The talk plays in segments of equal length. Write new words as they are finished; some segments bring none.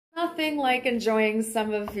nothing like enjoying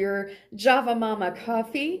some of your Java Momma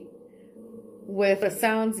coffee with a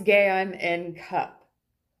Sounds Gam in cup.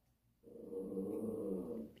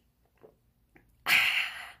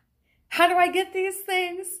 How do I get these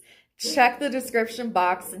things? Check the description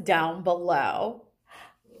box down below.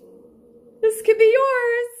 This could be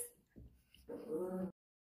yours.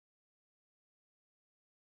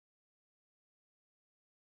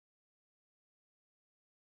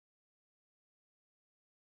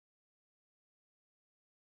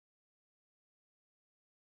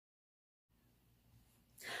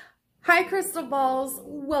 Hi Crystal Balls,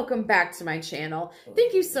 welcome back to my channel.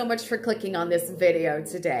 Thank you so much for clicking on this video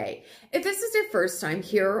today. If this is your first time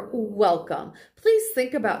here, welcome. Please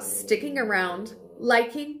think about sticking around,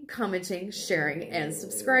 liking, commenting, sharing, and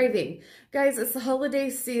subscribing. Guys, it's the holiday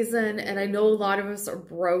season and I know a lot of us are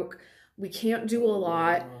broke. We can't do a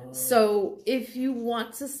lot. So if you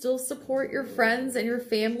want to still support your friends and your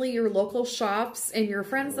family, your local shops, and your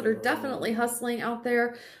friends that are definitely hustling out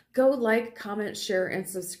there, go like, comment, share, and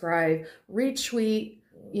subscribe. Retweet,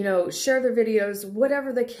 share the videos,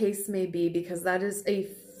 whatever the case may be, because that is a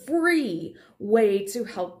free way to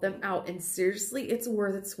help them out. And seriously, it's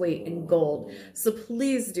worth its weight in gold. So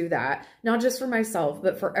please do that, not just for myself,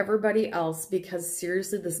 but for everybody else, because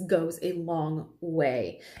seriously, this goes a long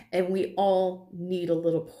way. And we all need a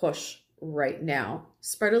little push right now.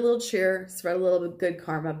 Spread a little cheer, spread a little bit good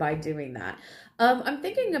karma by doing that. I'm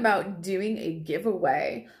thinking about doing a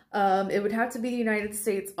giveaway. It would have to be United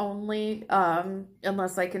States only,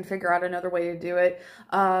 unless I can figure out another way to do it.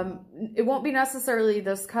 It won't be necessarily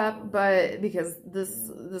this cup, but because this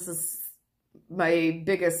is my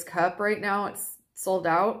biggest cup right now, it's sold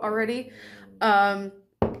out already.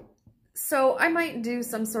 So I might do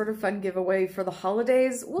some sort of fun giveaway for the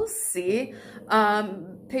holidays. We'll see.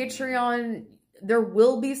 Patreon, there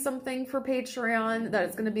will be something for Patreon that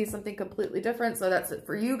is going to be something completely different. So that's it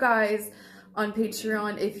for you guys on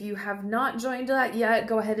Patreon. If you have not joined that yet,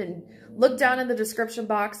 go ahead and look down in the description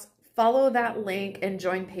box, follow that link, and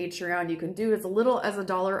join Patreon. You can do as little as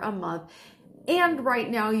 $1 a month. And right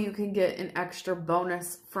now you can get an extra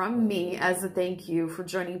bonus from me as a thank you for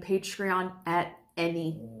joining Patreon at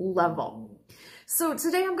any level. So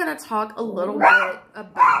today I'm going to talk a little bit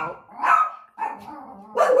about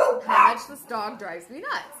how much this dog drives me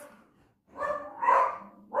nuts.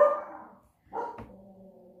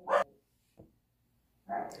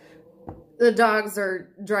 The dogs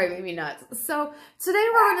are driving me nuts. So today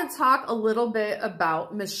we're going to talk a little bit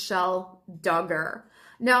about Michelle Duggar.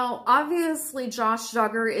 Now, obviously, Josh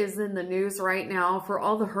Duggar is in the news right now for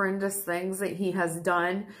all the horrendous things that he has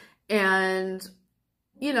done. And,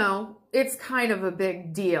 it's kind of a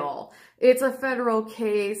big deal. It's a federal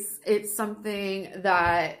case. It's something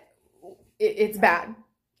that it's bad.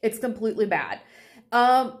 It's completely bad.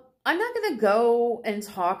 I'm not going to go and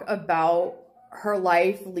talk about her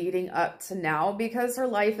life leading up to now because her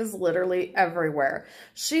life is literally everywhere.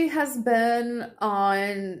 She has been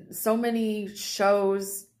on so many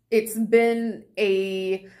shows. It's been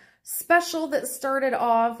a special that started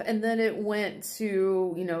off and then it went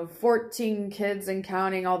to, 14 kids and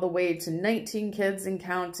counting all the way to 19 kids and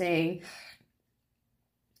counting.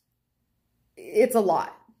 It's a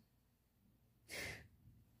lot.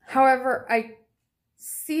 However, I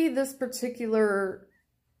see this particular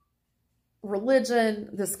religion,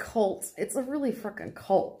 this cult, it's a really freaking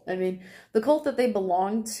cult. I mean, the cult that they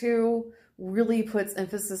belong to really puts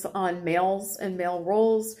emphasis on males and male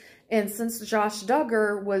roles. And since Josh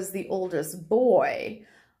Duggar was the oldest boy,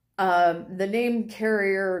 the name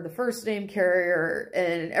carrier, the first name carrier,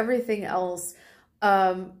 and everything else,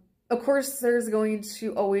 of course, there's going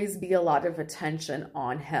to always be a lot of attention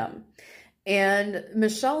on him. And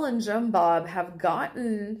Michelle and Jim Bob have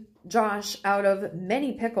gotten Josh out of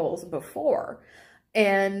many pickles before,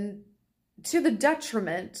 and to the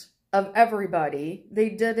detriment of everybody,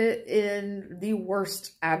 they did it in the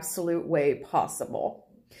worst absolute way possible.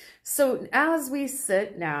 So as we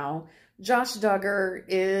sit now, Josh Duggar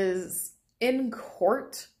is in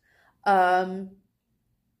court. I'm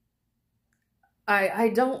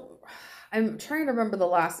trying to remember the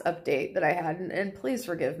last update that I had, and please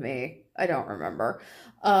forgive me, I don't remember.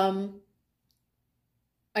 I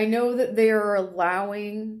know that they are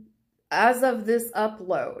allowing, as of this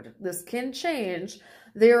upload, this can change,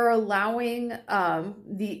 they are allowing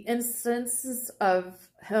the instances of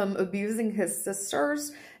him abusing his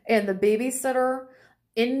sisters and the babysitter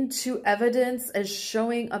into evidence as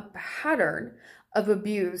showing a pattern of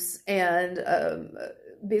abuse and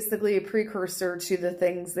basically a precursor to the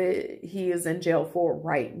things that he is in jail for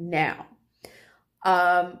right now.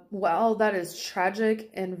 Well, that is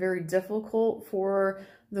tragic and very difficult for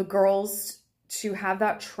the girls to have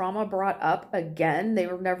that trauma brought up again. They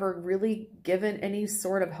were never really given any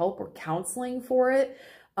sort of help or counseling for it.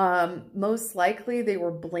 Most likely they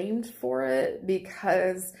were blamed for it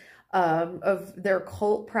because of their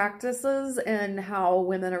cult practices and how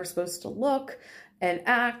women are supposed to look and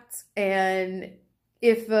act. And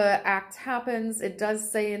if the act happens, it does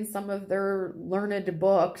say in some of their learned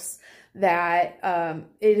books that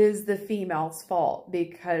it is the female's fault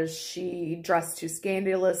because she dressed too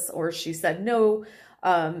scandalous or she said no.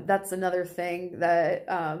 That's another thing that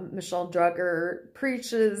Michelle Duggar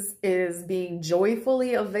preaches, is being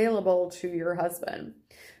joyfully available to your husband,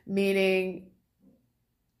 meaning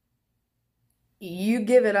you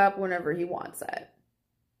give it up whenever he wants it,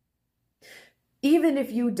 even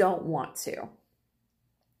if you don't want to.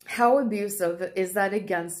 How abusive is that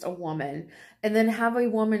against a woman? And then have a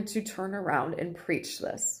woman to turn around and preach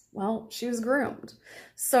this. Well, she was groomed.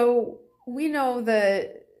 So we know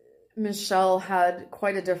that Michelle had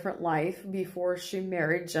quite a different life before she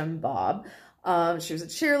married Jim Bob. She was a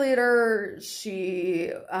cheerleader.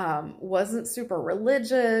 She wasn't super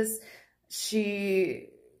religious. She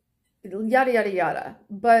yada, yada, yada.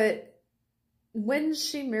 But when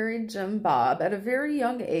she married Jim Bob at a very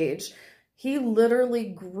young age, he literally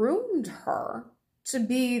groomed her to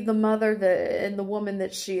be the mother and the woman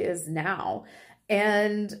that she is now.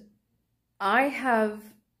 And I have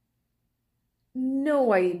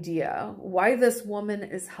no idea why this woman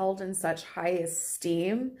is held in such high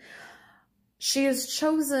esteem. She has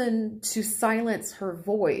chosen to silence her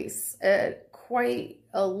voice at quite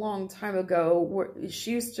a long time ago, where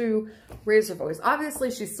she used to raise her voice.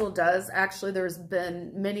 Obviously, she still does. Actually, there's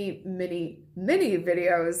been many, many, many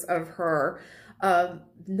videos of her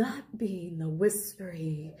not being the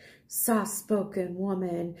whispery, soft-spoken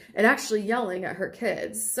woman and actually yelling at her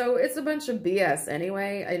kids. So it's a bunch of BS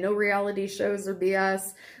anyway. I know reality shows are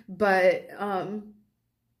BS, but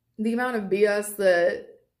the amount of BS that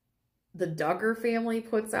the Duggar family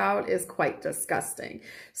puts out is quite disgusting.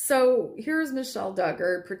 So here's Michelle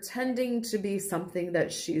Duggar pretending to be something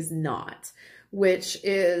that she's not, which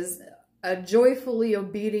is a joyfully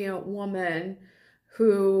obedient woman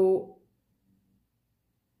who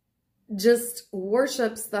just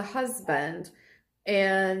worships the husband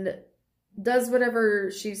and does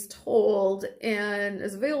whatever she's told and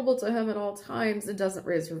is available to him at all times and doesn't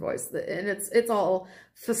raise her voice. And it's all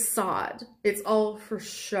facade. It's all for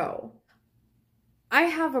show. I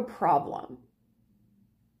have a problem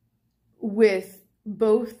with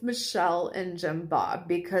both Michelle and Jim Bob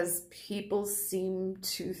because people seem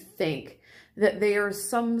to think that they are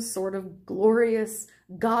some sort of glorious,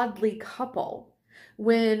 godly couple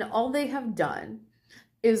when all they have done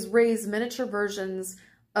is raise miniature versions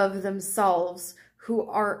of themselves who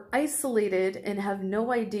are isolated and have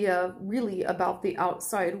no idea really about the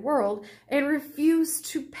outside world and refuse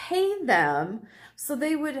to pay them, so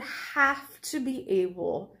they would have to be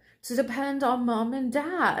able to depend on mom and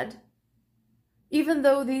dad, even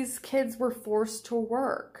though these kids were forced to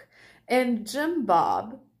work. And Jim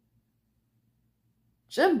Bob,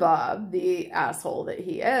 the asshole that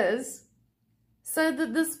he is, said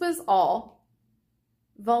that this was all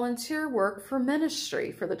volunteer work for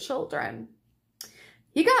ministry for the children.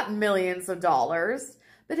 He got millions of dollars,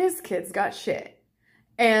 but his kids got shit.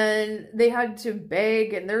 And they had to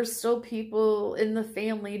beg, and there's still people in the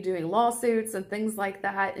family doing lawsuits and things like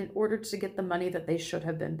that in order to get the money that they should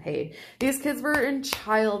have been paid. These kids were in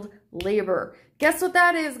child labor. Guess what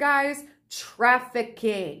that is, guys?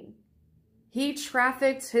 Trafficking. He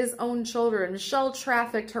trafficked his own children. Michelle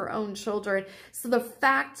trafficked her own children. So the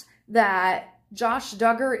fact that Josh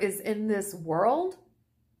Duggar is in this world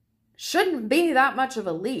shouldn't be that much of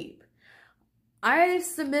a leap. I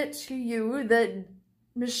submit to you that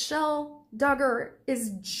Michelle Duggar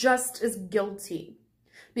is just as guilty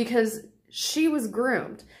because she was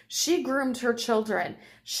groomed. She groomed her children.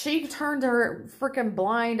 She turned her freaking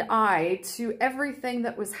blind eye to everything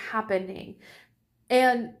that was happening.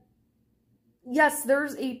 And yes,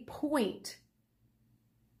 there's a point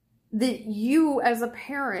that you as a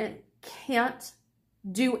parent can't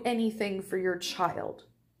do anything for your child.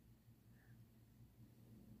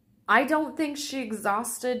 I don't think she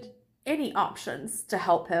exhausted any options to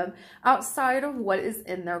help him outside of what is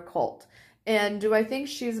in their cult. And do I think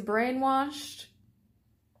she's brainwashed?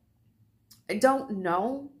 I don't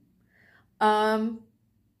know.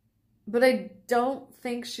 But I don't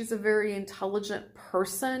think she's a very intelligent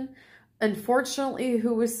person, unfortunately,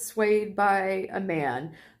 who was swayed by a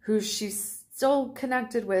man who she's still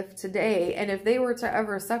connected with today. And if they were to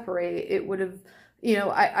ever separate, it would have, you know,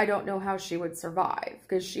 I don't know how she would survive,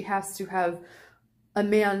 because she has to have a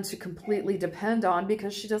man to completely depend on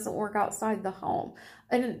because she doesn't work outside the home.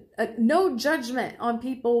 And no judgment on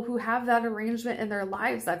people who have that arrangement in their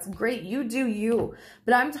lives. That's great. You do you.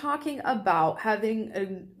 But I'm talking about having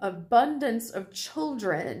an abundance of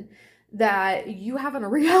children that you have on a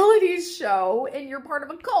reality show and you're part of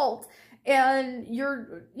a cult. And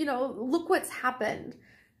you're, you know, look what's happened.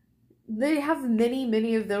 They have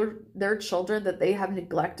many of their children that they have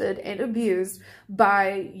neglected and abused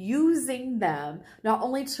by using them not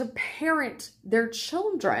only to parent their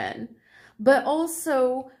children, but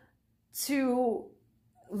also to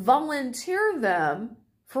volunteer them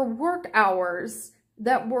for work hours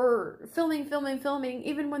that were filming,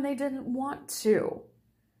 even when they didn't want to,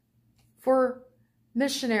 for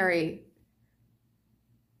missionary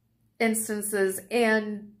instances,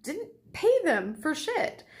 and didn't pay them for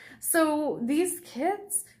shit. So these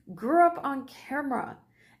kids grew up on camera,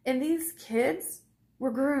 and these kids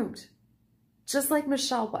were groomed just like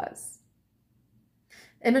Michelle was.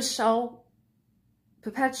 And Michelle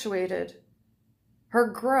perpetuated her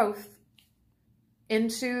growth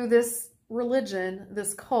into this religion,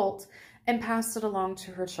 this cult, and passed it along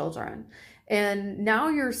to her children. And now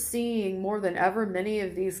you're seeing more than ever many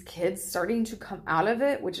of these kids starting to come out of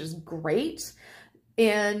it, which is great.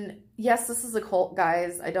 And yes, this is a cult,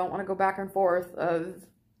 guys. I don't want to go back and forth of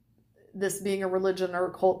this being a religion or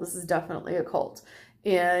a cult. This is definitely a cult.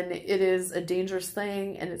 And it is a dangerous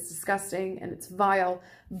thing, and it's disgusting, and it's vile.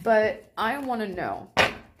 But I want to know,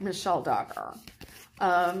 Michelle Duggar,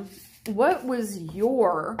 what was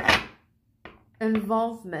your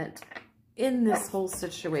involvement in this whole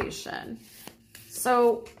situation?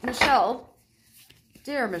 So, Michelle,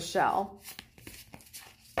 dear Michelle,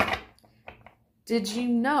 did you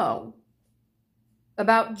know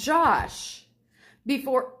about Josh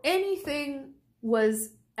before anything was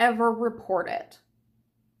ever reported?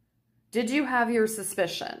 Did you have your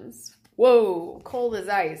suspicions? Whoa, cold as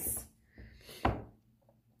ice.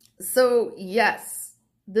 So, yes,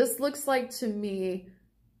 this looks like to me,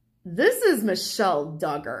 this is Michelle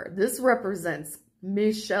Duggar. This represents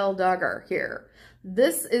Michelle Duggar here.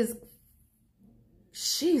 This is,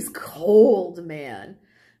 she's cold, man.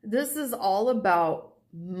 This is all about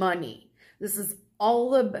money. This is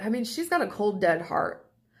all about, I mean, she's got a cold, dead heart.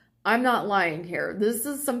 I'm not lying here. This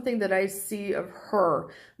is something that I see of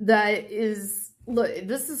her that is, look,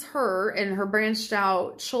 this is her and her branched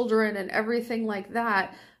out children and everything like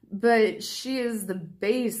that. But she is the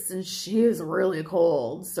base, and she is really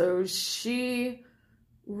cold. So she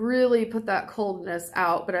really put that coldness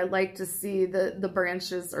out. But I like to see that the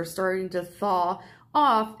branches are starting to thaw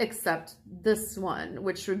off, except this one,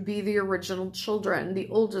 which would be the original children, the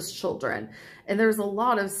oldest children. And there's a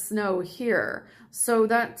lot of snow here. So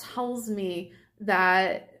that tells me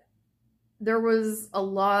that there was a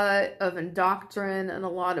lot of indoctrination and a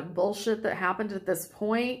lot of bullshit that happened at this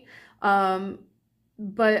point.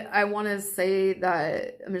 But I want to say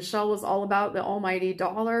that Michelle was all about the almighty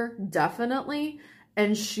dollar, definitely.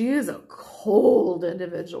 And she is a cold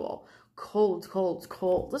individual. Cold, cold,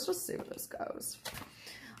 cold. Let's just see where this goes.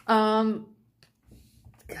 God.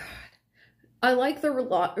 I like the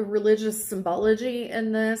religious symbology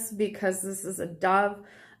in this because this is a dove.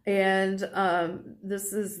 And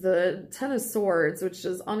this is the Ten of Swords, which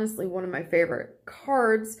is honestly one of my favorite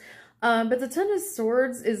cards. But the Ten of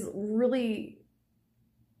Swords is really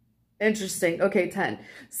interesting. Okay, 10.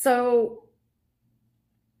 So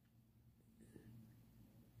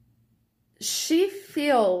she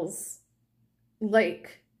feels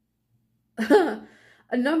like a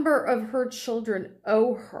number of her children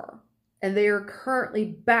owe her, and they are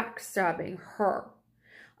currently backstabbing her.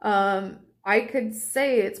 I could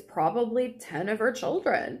say it's probably 10 of her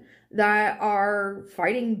children that are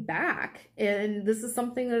fighting back. And this is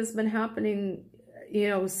something that has been happening, you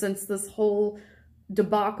know, since this whole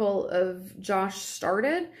debacle of Josh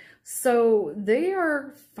started. So they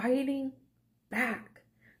are fighting back.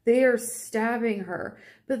 They are stabbing her.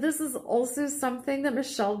 But this is also something that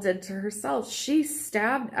Michelle did to herself. She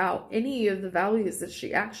stabbed out any of the values that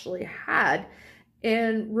she actually had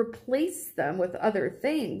and replaced them with other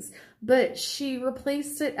things. But she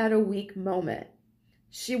replaced it at a weak moment.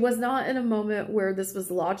 She was not in a moment where this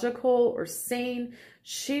was logical or sane.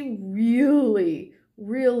 She really,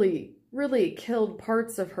 really, really killed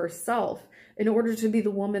parts of herself in order to be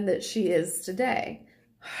the woman that she is today.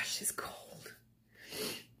 She's cold.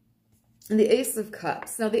 And the Ace of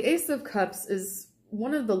Cups. Now, the Ace of Cups is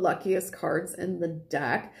one of the luckiest cards in the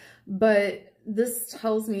deck, but this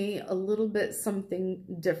tells me a little bit something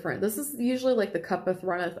different. This is usually like the cup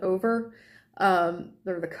runneth over. Or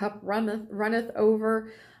the cup runneth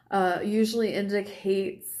over. Usually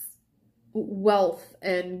indicates wealth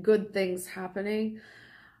and good things happening.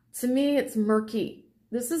 To me, it's murky.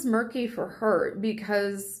 This is murky for her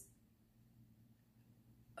because,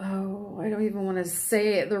 oh, I don't even want to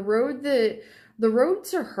say it. The road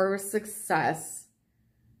to her success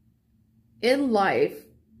in life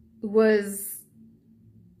was,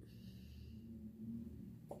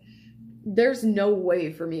 there's no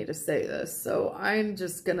way for me to say this. So I'm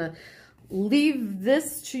just gonna leave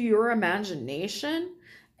this to your imagination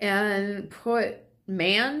and put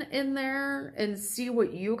man in there and see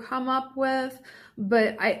what you come up with.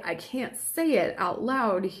 But I can't say it out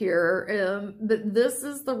loud here, but this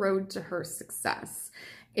is the road to her success.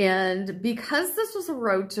 And because this was a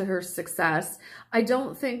road to her success, I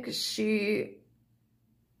don't think she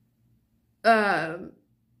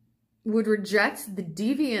would reject the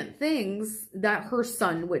deviant things that her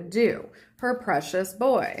son would do, her precious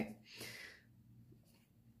boy.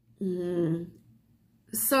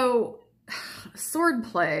 So, sword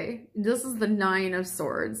play, this is the 9 of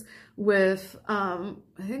Swords with, I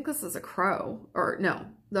think this is a crow, or no,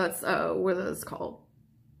 that's, what is this called?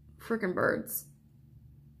 Freaking birds.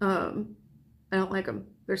 I don't like them.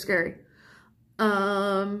 They're scary.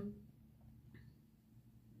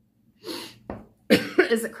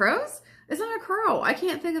 Is it crows? It's not a crow. I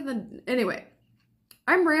can't think of the, anyway,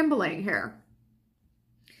 I'm rambling here.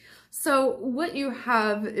 So what you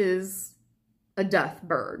have is a death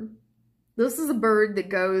bird. This is a bird that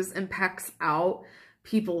goes and pecks out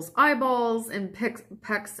people's eyeballs and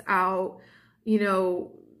pecks out, you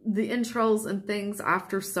know, the entrails and things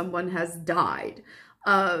after someone has died.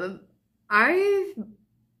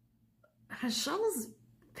 Michelle's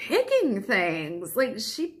picking things. Like,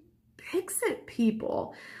 she picks at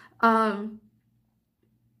people. I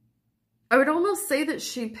would almost say that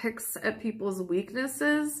she picks at people's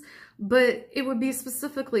weaknesses, but it would be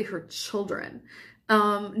specifically her children.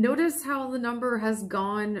 Notice how the number has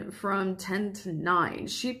gone from 10 to 9.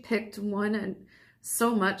 She picked one, and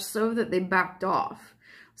so much so that they backed off.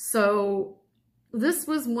 So this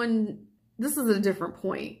was when, this is a different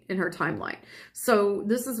point in her timeline. So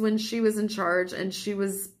this is when she was in charge, and she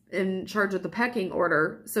was in charge of the pecking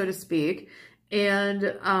order, so to speak. And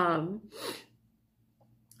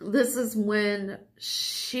this is when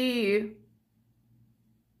she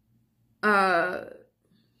had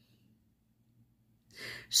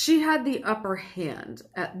the upper hand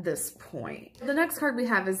at this point. The next card we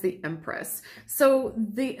have is the Empress. So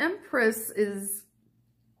the Empress is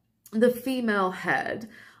the female head,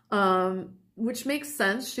 which makes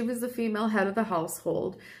sense. She was the female head of the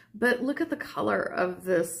household. But look at the color of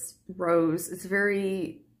this rose. It's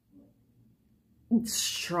very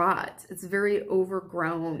distraught. It's very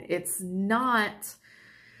overgrown. It's not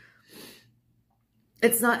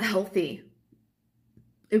healthy.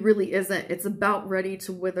 It really isn't. It's about ready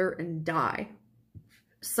to wither and die.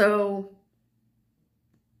 So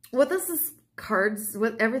what this is, cards,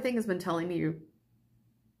 what everything has been telling me,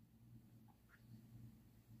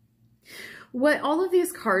 what all of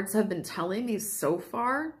these cards have been telling me so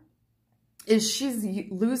far is she's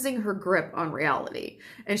losing her grip on reality,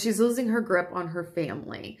 and she's losing her grip on her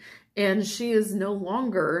family, and she is no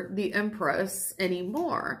longer the Empress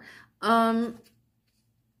anymore.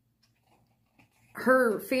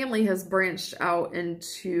 Her family has branched out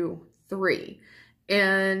into 3,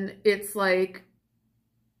 and it's like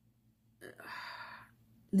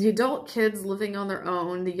the adult kids living on their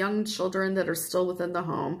own, the young children that are still within the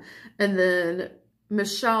home, and then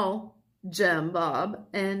Michelle, Jim, Bob,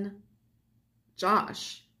 and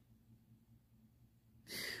Josh.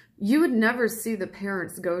 You would never see the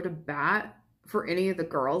parents go to bat for any of the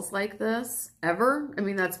girls like this, ever. I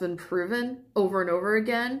mean, that's been proven over and over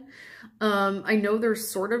again. I know they're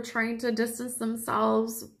sort of trying to distance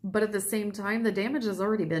themselves, but at the same time, the damage has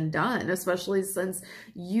already been done, especially since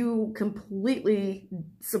you completely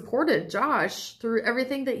supported Josh through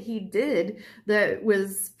everything that he did that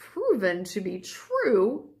was proven to be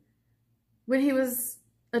true when he was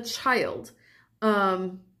a child.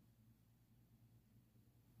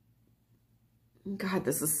 God,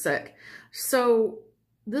 this is sick. So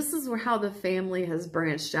this is how the family has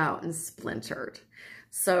branched out and splintered.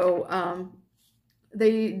 So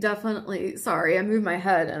they definitely, sorry, I moved my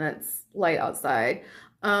head and it's light outside.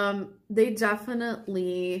 They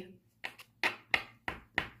definitely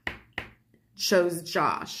chose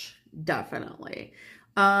Josh, definitely.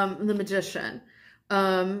 The Magician.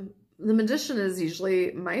 The Magician is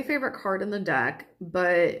usually my favorite card in the deck,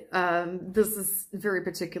 but this is very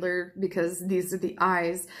particular because these are the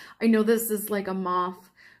eyes. I know this is like a moth.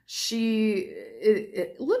 Look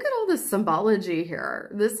at all the symbology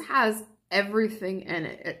here. This has everything in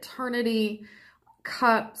it. Eternity,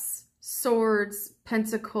 cups, swords,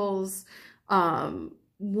 pentacles,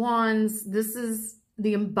 wands. This is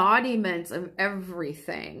the embodiment of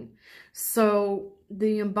everything. So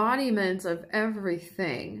the embodiment of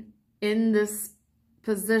everything in this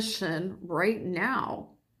position right now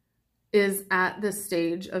is at the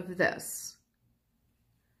stage of this.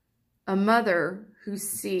 A mother who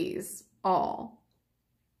sees all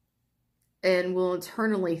and will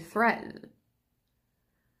eternally threaten.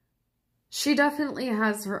 She definitely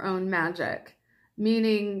has her own magic,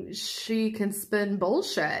 meaning she can spin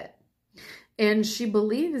bullshit and she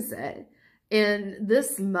believes it. And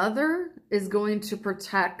this mother is going to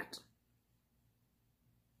protect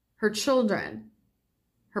her children,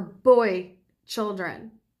 her boy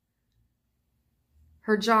children,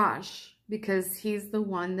 her Josh, because he's the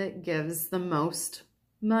one that gives the most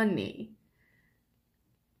money.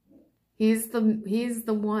 He's the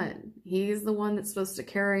one. He's the one that's supposed to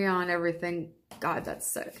carry on everything. God, that's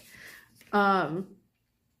sick.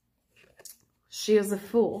 She is a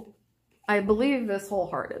fool. I believe this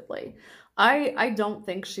wholeheartedly. I don't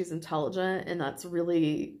think she's intelligent, and that's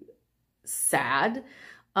really sad.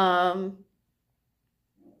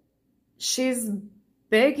 She's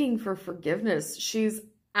begging for forgiveness. She's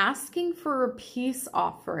asking for a peace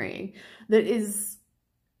offering that is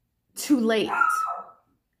too late.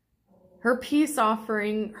 Her peace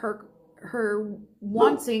offering, her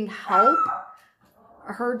wanting help,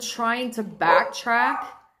 her trying to backtrack,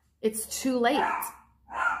 it's too late.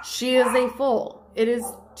 She is a fool. It is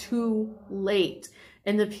too late.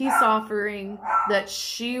 And the peace offering that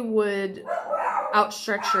she would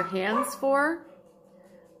outstretch her hands for,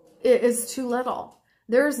 it is too little.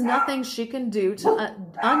 There is nothing she can do to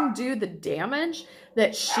undo the damage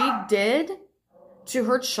that she did to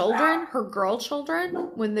her children, her girl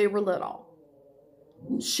children, when they were little.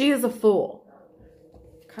 She is a fool.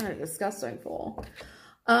 Kind of disgusting fool.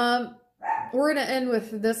 We're going to end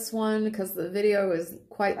with this one because the video is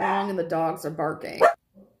quite long and the dogs are barking.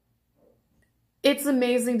 It's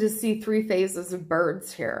amazing to see three phases of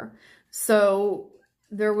birds here. So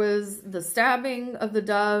there was the stabbing of the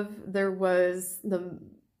dove. There was the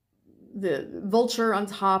vulture on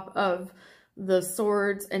top of the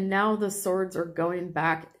swords. And now the swords are going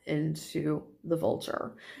back into the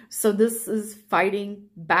vulture. So this is fighting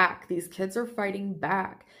back. These kids are fighting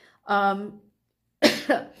back. I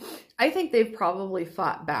think they've probably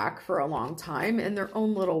fought back for a long time in their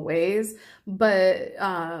own little ways, but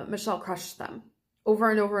Michelle crushed them over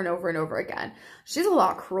and over and over and over again. She's a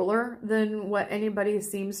lot crueler than what anybody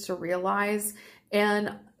seems to realize,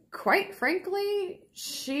 and quite frankly,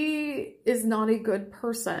 she is not a good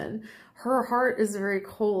person. Her heart is very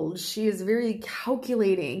cold. She is very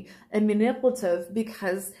calculating and manipulative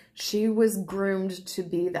because she was groomed to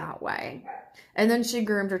be that way. And then she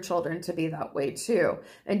groomed her children to be that way too,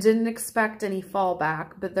 and didn't expect any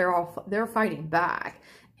fallback, but they're fighting back,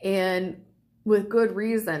 and with good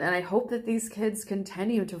reason. And I hope that these kids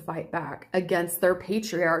continue to fight back against their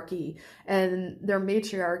patriarchy and their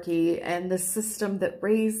matriarchy and the system that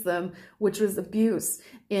raised them, which was abuse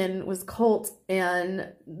and was cult,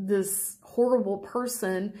 and this horrible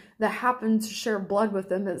person that happened to share blood with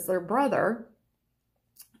them as their brother.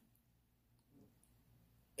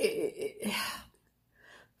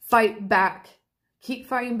 Fight back. Keep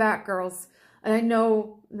fighting back, girls. And I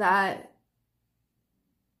know that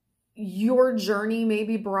your journey may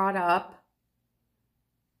be brought up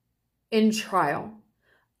in trial.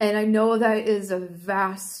 And I know that is a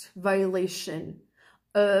vast violation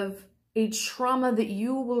of a trauma that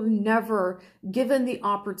you will never given the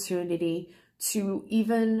opportunity to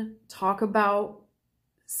even talk about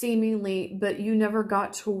seemingly, but you never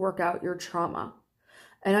got to work out your trauma.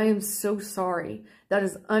 And I am so sorry. That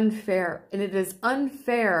is unfair. And it is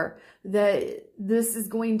unfair that this is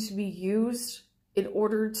going to be used in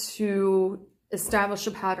order to establish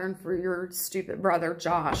a pattern for your stupid brother,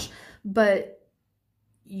 Josh. But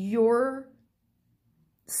your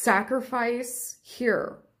sacrifice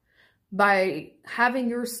here by having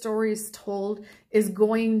your stories told is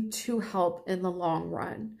going to help in the long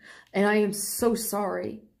run. And I am so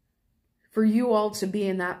sorry for you all to be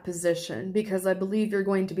in that position, because I believe you're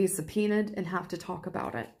going to be subpoenaed and have to talk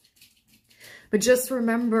about it. But just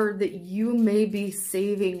remember that you may be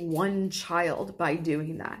saving one child by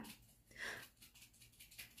doing that.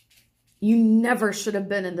 You never should have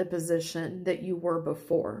been in the position that you were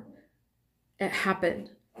before. It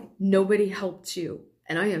happened. Nobody helped you.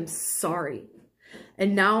 And I am sorry.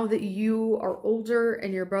 And now that you are older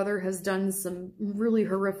and your brother has done some really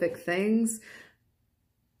horrific things,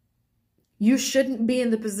 you shouldn't be in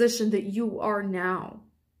the position that you are now,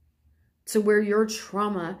 to where your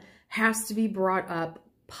trauma has to be brought up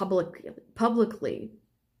publicly,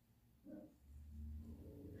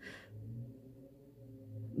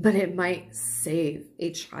 but it might save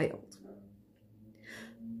a child.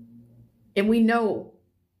 And we know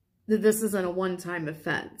that this isn't a one-time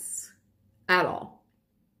offense at all.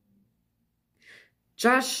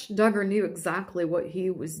 Josh Duggar knew exactly what he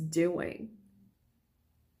was doing.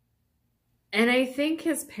 And I think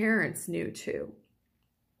his parents knew too.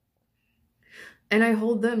 And I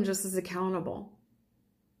hold them just as accountable.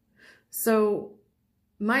 So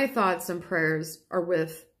my thoughts and prayers are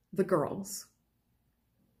with the girls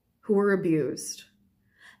who were abused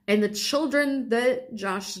and the children that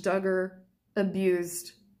Josh Duggar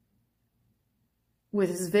abused with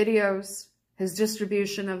his videos, his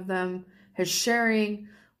distribution of them, his sharing,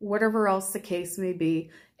 whatever else the case may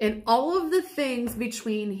be, and all of the things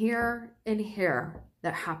between here and here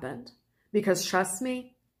that happened. Because trust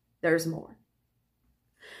me, there's more.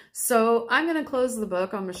 So I'm going to close the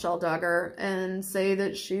book on Michelle Duggar and say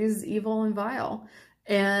that she's evil and vile.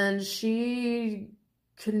 And she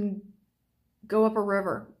can go up a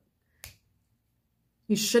river.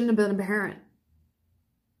 You shouldn't have been a parent.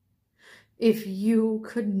 If you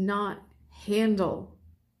could not handle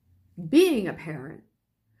being a parent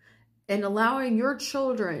and allowing your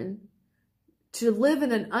children to live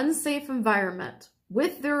in an unsafe environment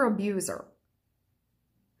with their abuser,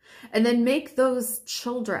 and then make those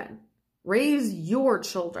children raise your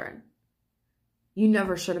children, you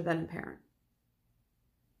never should have been a parent.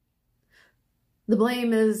 The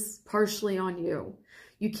blame is partially on you.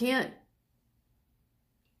 You can't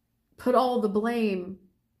put all the blame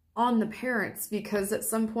on the parents, because at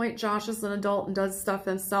some point Josh is an adult and does stuff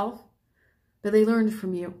himself, but they learned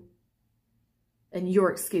from you and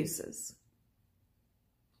your excuses.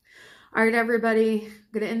 All right, everybody, I'm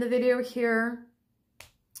going to end the video here.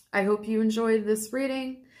 I hope you enjoyed this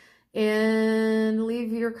reading, and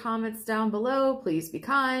leave your comments down below. Please be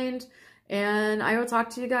kind, and I will talk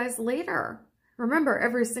to you guys later. Remember,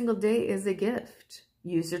 every single day is a gift.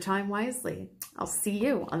 Use your time wisely. I'll see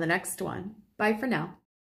you on the next one. Bye for now.